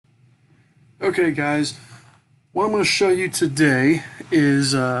Okay guys, what I'm going to show you today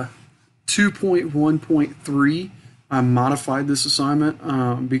is 2.1.3. I modified this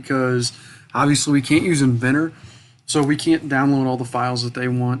assignment because obviously we can't use Inventor, so we can't download all the files that they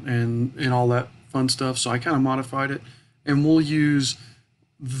want and all that fun stuff. So I kind of modified it, and we'll use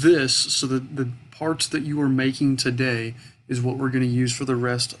this so that the parts that you are making today is what we're going to use for the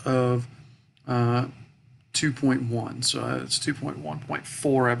rest of 2.1. So it's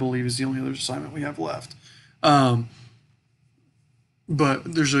 2.1.4, I believe, is the only other assignment we have left. But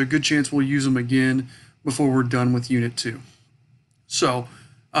there's a good chance we'll use them again before we're done with Unit 2. So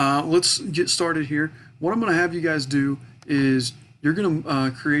let's get started here. What I'm going to have you guys do is you're going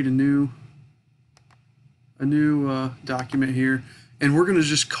to create a new document here, and we're going to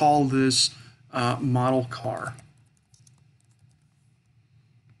just call this model car.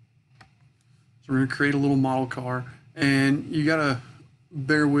 So we're going to create a little model car, and you got to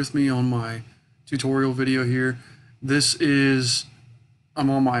bear with me on my tutorial video here. I'm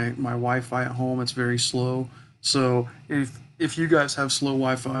on my Wi-Fi at home. It's very slow. So if you guys have slow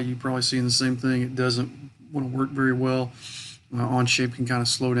Wi-Fi, you're probably seeing the same thing. It doesn't want to work very well. OnShape can kind of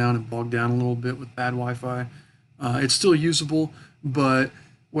slow down and bog down a little bit with bad Wi-Fi. It's still usable, but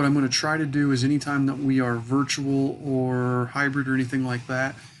what I'm going to try to do is anytime that we are virtual or hybrid or anything like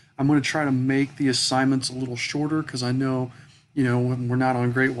that, I'm going to try to make the assignments a little shorter because I know, when we're not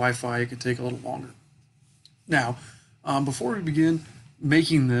on great Wi-Fi, it can take a little longer. Now, before we begin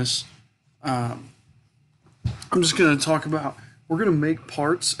making this, I'm just going to talk about, we're going to make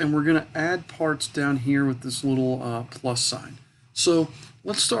parts, and we're going to add parts down here with this little plus sign. So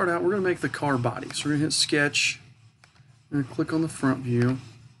let's start out. We're going to make the car body. So we're going to hit Sketch, and click on the front view.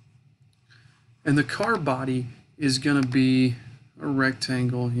 And the car body is going to be a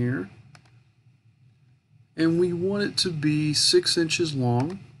rectangle here. And we want it to be 6 inches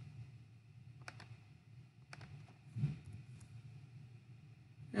long.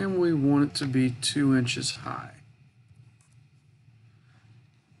 And we want it to be 2 inches high.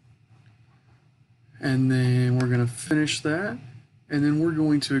 And then we're going to finish that. And then we're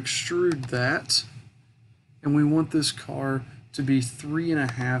going to extrude that. And we want this car to be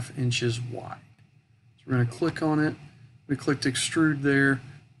 3.5 inches wide. So we're going to click on it. We clicked extrude there.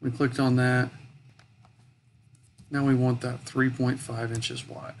 We clicked on that. Now we want that 3.5 inches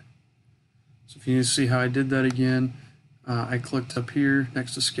wide. So if you need to see how I did that again, I clicked up here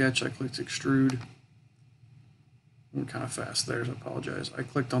next to sketch. I clicked extrude. I'm kind of fast there, so I apologize. I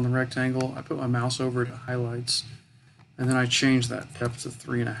clicked on the rectangle. I put my mouse over it, it highlights. And then I changed that depth to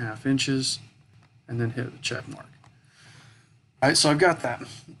 3.5 inches and then hit the check mark. All right, so I've got that.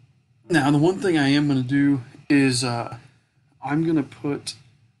 Now, the one thing I am going to do is I'm going to put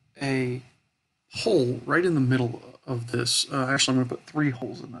a hole right in the middle of this. Actually, I'm going to put 3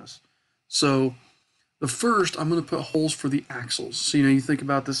 holes in this. So the first, I'm going to put holes for the axles. So, you think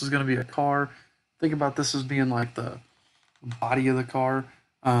about this is going to be a car. Think about this as being like the body of the car.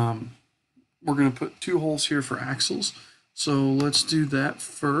 We're going to put 2 holes here for axles. So let's do that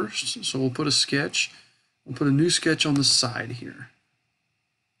first. So we'll put a sketch. We'll put a new sketch on the side here.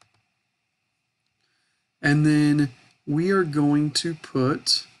 And then we are going to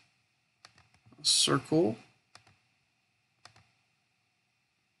put a circle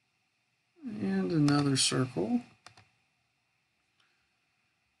and another circle.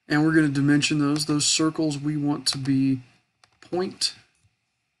 And we're going to dimension those. Those circles we want to be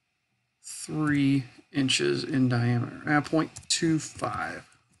 0.3 inches in diameter. 0.25.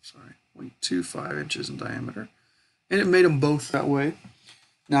 Sorry, 0.25 inches in diameter. And it made them both that way.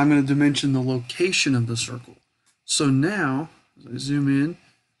 Now I'm going to dimension the location of the circle. So now, as I zoom in,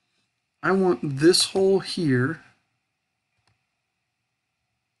 I want this hole here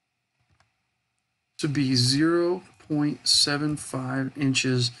to be 0.75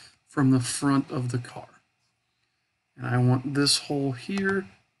 inches from the front of the car. And I want this hole here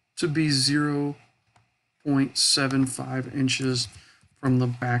to be 0.75 inches from the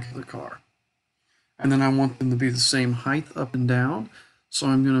back of the car. And then I want them to be the same height up and down. So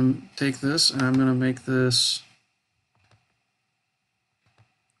I'm going to take this and I'm going to make this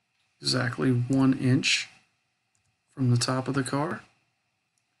exactly 1 inch from the top of the car.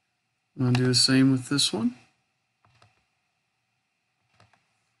 I'm going to do the same with this one.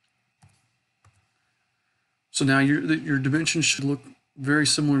 So now your dimensions should look very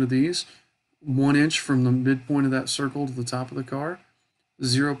similar to these. 1 inch from the midpoint of that circle to the top of the car.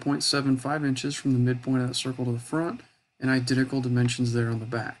 0.75 inches from the midpoint of that circle to the front. And identical dimensions there on the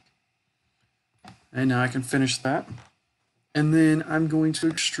back. And now I can finish that. And then I'm going to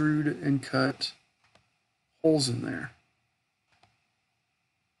extrude and cut holes in there.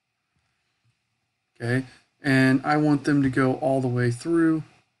 Okay, and I want them to go all the way through.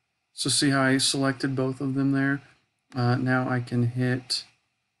 So see how I selected both of them there? Now I can hit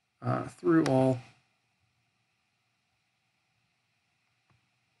through all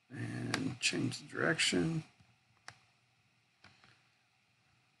and change the direction.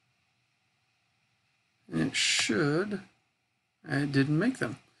 And it should, it didn't make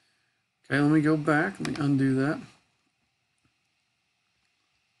them. Okay, let me go back, let me undo that.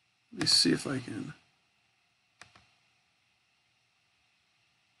 Let me see if I can.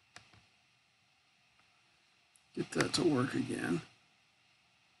 Get that to work again.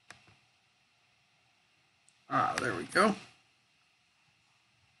 There we go.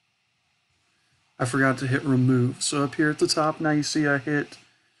 I forgot to hit remove. So up here at the top, now you see I hit,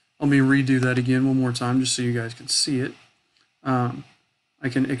 let me redo that again one more time just so you guys can see it. I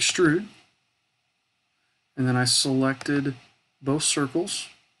can extrude, and then I selected both circles,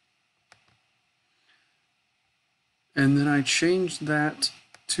 and then I changed that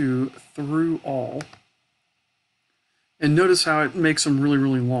to through all. And notice how it makes them really,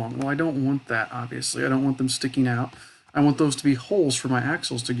 really long. Well, I don't want that, obviously. I don't want them sticking out. I want those to be holes for my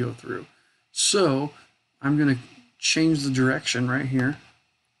axles to go through. So I'm going to change the direction right here.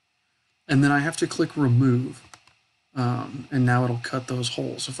 And then I have to click remove. And now it'll cut those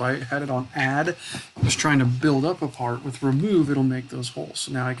holes. If I had it on add, I was trying to build up a part. With remove, it'll make those holes.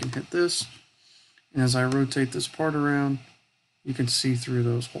 So now I can hit this. And as I rotate this part around, you can see through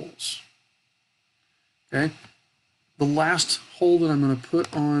those holes. Okay. The last hole that I'm going to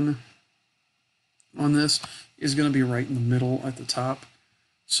put on this is going to be right in the middle at the top.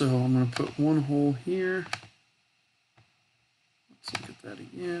 So I'm going to put one hole here. Let's look at that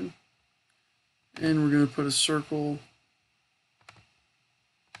again. And we're going to put a circle.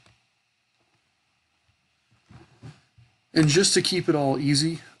 And just to keep it all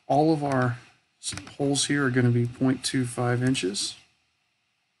easy, all of our holes here are going to be 0.25 inches.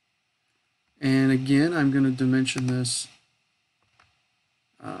 And again, I'm going to dimension this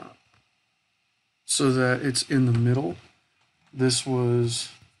so that it's in the middle. This was,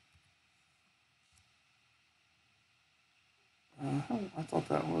 I thought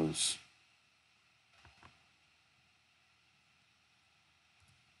that was,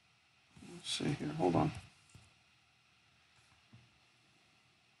 let's see here, hold on.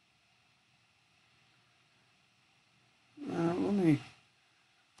 Let me,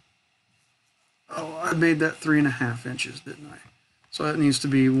 I made that 3.5 inches, didn't I? So that needs to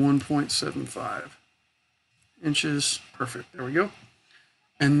be 1.75 inches. Perfect. There we go.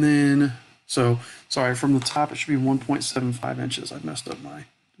 And then, so sorry, from the top it should be 1.75 inches. I messed up my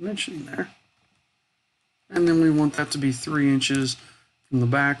dimensioning there. And then we want that to be 3 inches from the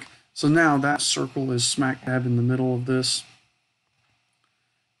back. So now that circle is smack dab in the middle of this.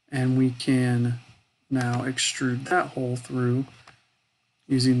 And we can now extrude that hole through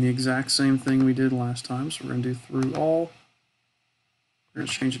using the exact same thing we did last time. So we're going to do through all. We're going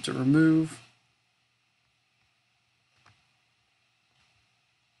to change it to remove.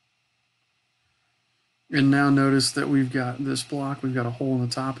 And now notice that we've got this block, we've got a hole in the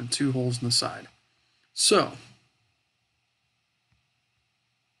top and 2 holes in the side. So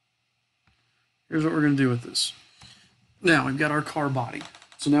here's what we're going to do with this. Now we've got our car body.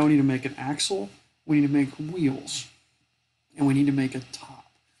 So now we need to make an axle, we need to make wheels, and we need to make a top.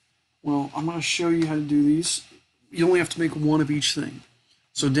 Well, I'm going to show you how to do these. You only have to make one of each thing.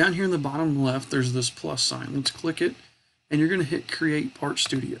 So down here in the bottom left, there's this plus sign. Let's click it, and you're going to hit Create Part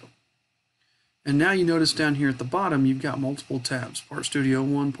Studio. And now you notice down here at the bottom, you've got multiple tabs. Part Studio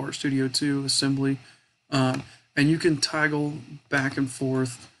 1, Part Studio 2, Assembly. And you can toggle back and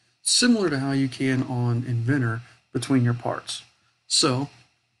forth, similar to how you can on Inventor, between your parts. So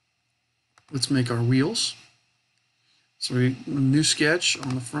let's make our wheels. So we new sketch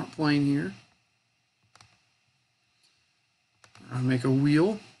on the front plane here. I'll make a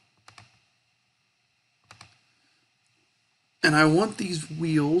wheel. And I want these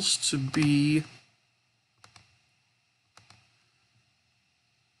wheels to be,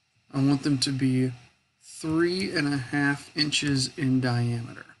 I want them to be 3.5 inches in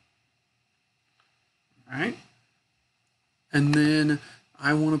diameter. All right. And then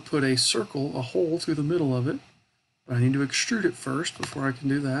I want to put a circle, a hole through the middle of it. But I need to extrude it first before I can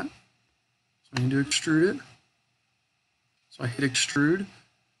do that. So I need to extrude it. So I hit extrude.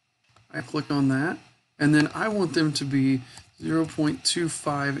 I click on that. And then I want them to be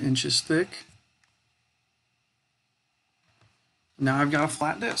 0.25 inches thick. Now I've got a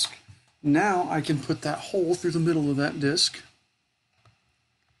flat disc. Now I can put that hole through the middle of that disc.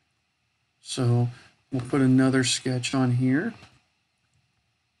 So we'll put another sketch on here.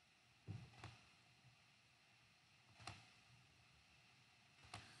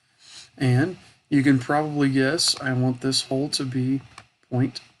 And you can probably guess I want this hole to be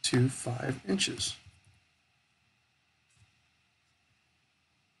 0.25 inches.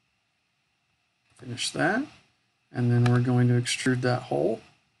 Finish that, and then we're going to extrude that hole.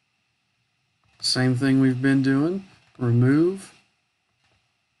 Same thing we've been doing. Remove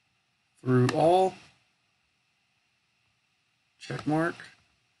through all, check mark,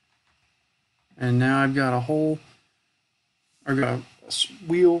 and now I've got a hole. I've got a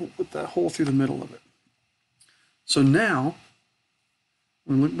wheel with that hole through the middle of it. So now,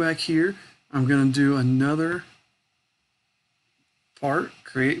 when we look back here, I'm going to do another part,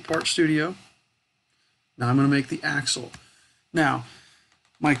 create part studio. Now I'm going to make the axle. Now,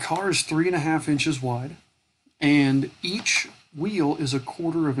 my car is 3.5 inches wide, and each wheel is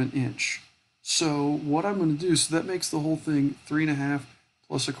 1/4 of an inch. So what I'm going to do, so that makes the whole thing 3.5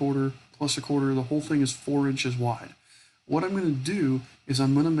 plus 1/4 plus 1/4. The whole thing is 4 inches wide. What I'm going to do is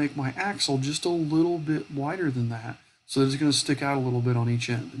I'm going to make my axle just a little bit wider than that, so that it's going to stick out a little bit on each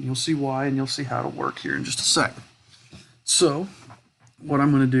end. And you'll see why, and you'll see how it'll work here in just a sec. So what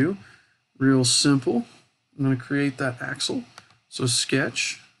I'm going to do, real simple, I'm going to create that axle. So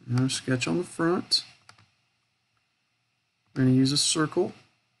sketch, sketch on the front. We're going to use a circle.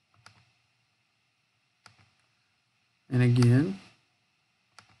 And again,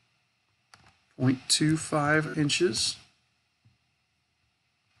 0.25 inches.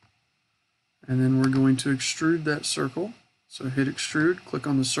 And then we're going to extrude that circle. So hit extrude, click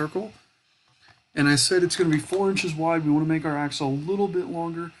on the circle. And I said it's going to be 4 inches wide. We want to make our axle a little bit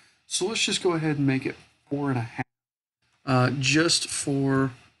longer. So let's just go ahead and make it 4.5. Just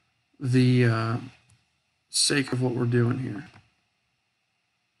for the sake of what we're doing here.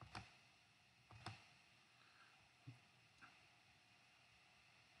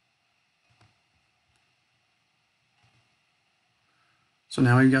 So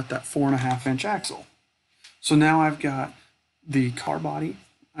now we've got that 4.5 inch axle. So now I've got the car body,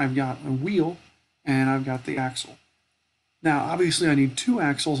 I've got a wheel, and I've got the axle. Now, obviously I need 2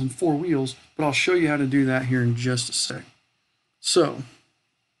 axles and 4 wheels, but I'll show you how to do that here in just a sec. So,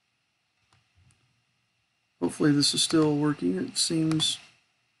 hopefully this is still working. It seems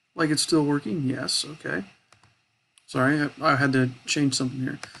like it's still working. Yes, okay. Sorry, I had to change something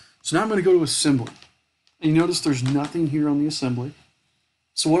here. So now I'm going to go to assembly. And you notice there's nothing here on the assembly.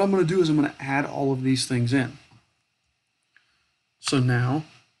 So what I'm going to do is I'm going to add all of these things in. So now,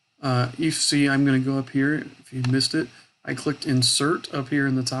 you see I'm going to go up here. If you missed it, I clicked insert up here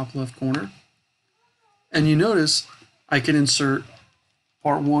in the top left corner. And you notice I can insert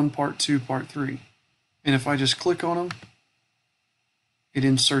part 1, part 2, part 3. And if I just click on them, it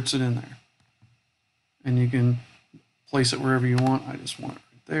inserts it in there. And you can place it wherever you want. I just want it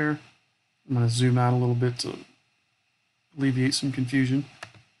right there. I'm going to zoom out a little bit to alleviate some confusion.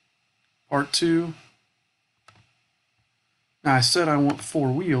 Part 2. Now I said I want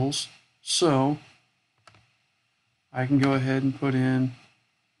 4 wheels, so I can go ahead and put in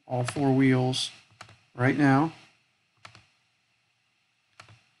all 4 wheels right now.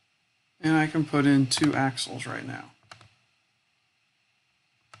 And I can put in 2 axles right now.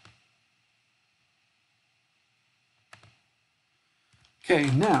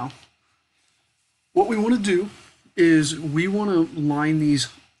 Okay, now what we want to do is we want to line these.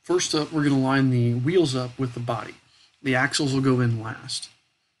 First up, we're going to line the wheels up with the body. The axles will go in last.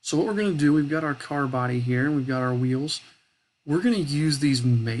 So what we're going to do, we've got our car body here, and we've got our wheels. We're going to use these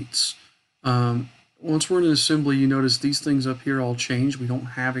mates. Once we're in an assembly, you notice these things up here all change. We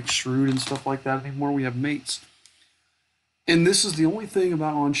don't have extrude and stuff like that anymore. We have mates. And this is the only thing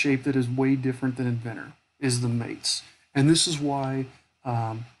about OnShape that is way different than Inventor, is the mates. And this is why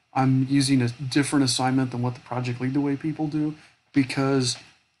I'm using a different assignment than what the project lead the way people do, because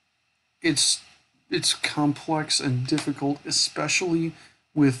it's complex and difficult, especially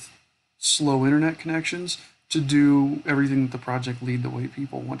with slow internet connections, to do everything that the project lead the way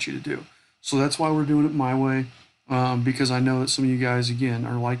people want you to do. So that's why we're doing it my way, because I know that some of you guys, again,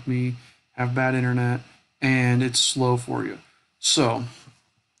 are like me, have bad internet, and it's slow for you. So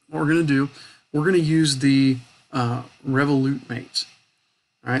what we're going to do, we're going to use the Revolute mates.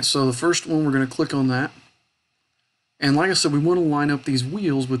 All right, so the first one, we're going to click on that. And like I said, we want to line up these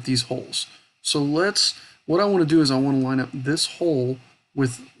wheels with these holes. So what I want to do is I want to line up this hole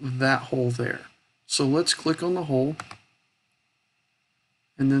with that hole there. So let's click on the hole,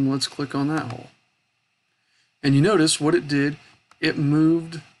 and then let's click on that hole. And you notice what it did, it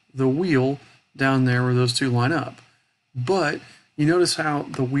moved the wheel down there where those two line up. But you notice how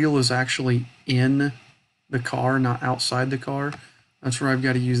the wheel is actually in the car, not outside the car. That's where I've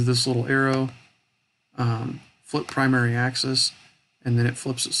got to use this little arrow, flip primary axis, and then it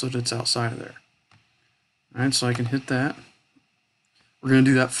flips it so that it's outside of there. All right, so I can hit that. We're going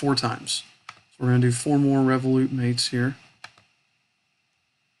to do that 4 times. So we're going to do 4 more revolute mates here.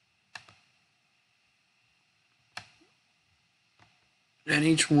 And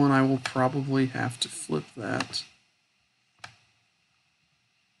each one I will probably have to flip that.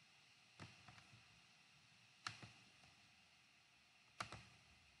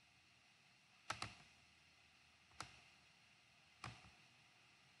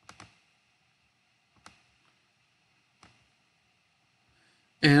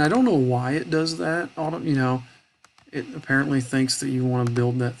 And I don't know why it does that. You know, it apparently thinks that you want to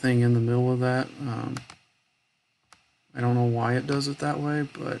build that thing in the middle of that. I don't know why it does it that way,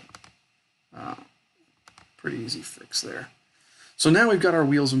 but pretty easy fix there. So now we've got our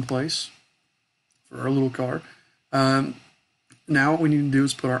wheels in place for our little car. Now what we need to do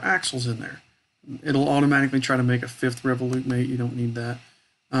is put our axles in there. It'll automatically try to make a 5th revolute mate. You don't need that.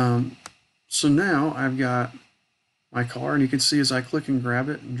 So now I've got my car, and you can see as I click and grab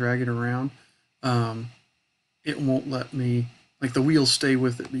it and drag it around, it won't let me, like the wheels stay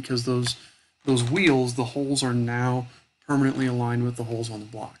with it because those wheels, the holes are now permanently aligned with the holes on the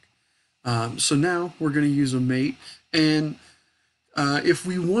block. So now we're going to use a mate, and if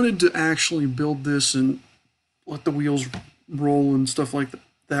we wanted to actually build this and let the wheels roll and stuff like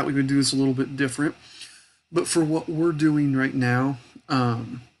that, we would do this a little bit different. But for what we're doing right now,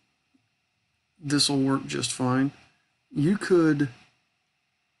 this will work just fine. You could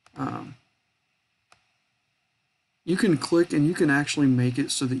you can click and you can actually make it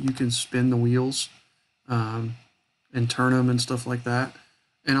so that you can spin the wheels and turn them and stuff like that.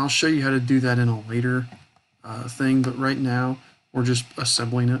 And I'll show you how to do that in a later thing, but right now we're just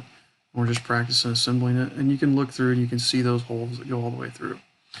assembling it. We're just practicing assembling it, and you can look through and you can see those holes that go all the way through.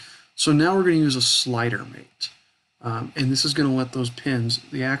 So now we're going to use a slider mate, and this is going to let those pins,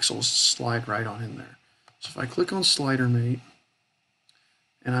 the axles, slide right on in there. So if I click on slider mate,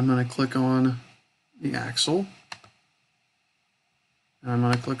 and I'm going to click on the axle, and I'm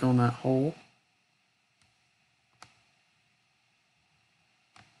going to click on that hole,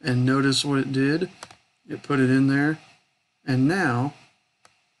 and notice what it did. It put it in there, and now,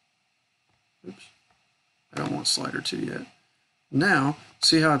 oops, I don't want slider 2 yet. Now,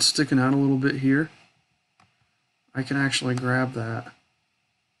 see how it's sticking out a little bit here? I can actually grab that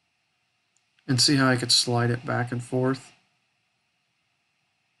and see how I could slide it back and forth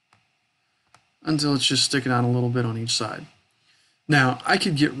until it's just sticking out a little bit on each side. Now, I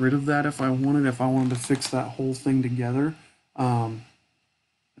could get rid of that if I wanted to fix that whole thing together.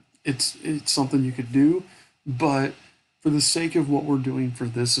 It's something you could do, but for the sake of what we're doing for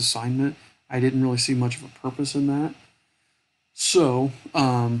this assignment, I didn't really see much of a purpose in that. So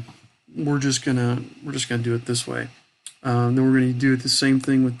we're just gonna do it this way. Then we're going to do the same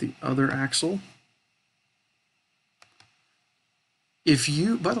thing with the other axle.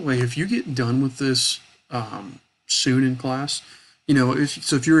 By the way, if you get done with this soon in class, you know,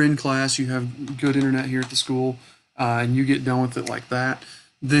 if you're in class, you have good internet here at the school, and you get done with it like that,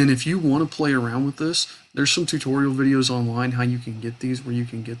 then if you want to play around with this, there's some tutorial videos online how you can get these, where you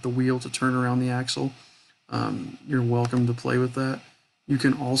can get the wheel to turn around the axle. You're welcome to play with that. You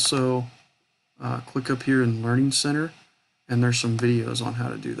can also click up here in Learning Center, and there's some videos on how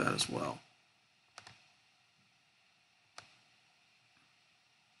to do that as well.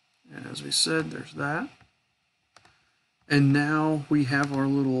 And as we said, there's that. And now we have our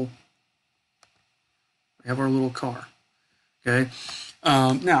little car. Okay.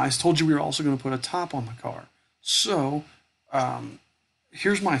 Now I told you we were also going to put a top on the car. So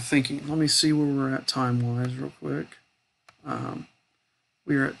here's my thinking. Let me see where we're at time-wise real quick.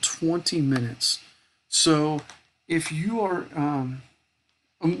 We are at 20 minutes. So if you are,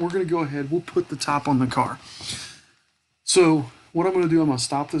 we're going to go ahead. We'll put the top on the car. So what I'm going to do, I'm going to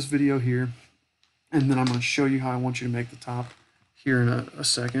stop this video here, and then I'm going to show you how I want you to make the top here in a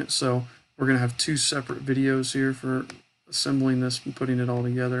second. So we're going to have 2 separate videos here for assembling this and putting it all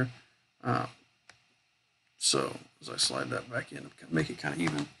together. So as I slide that back in, make it kind of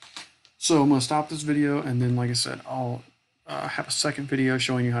even. So I'm going to stop this video, and then, like I said, I'll have a second video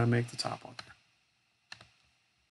showing you how to make the top on.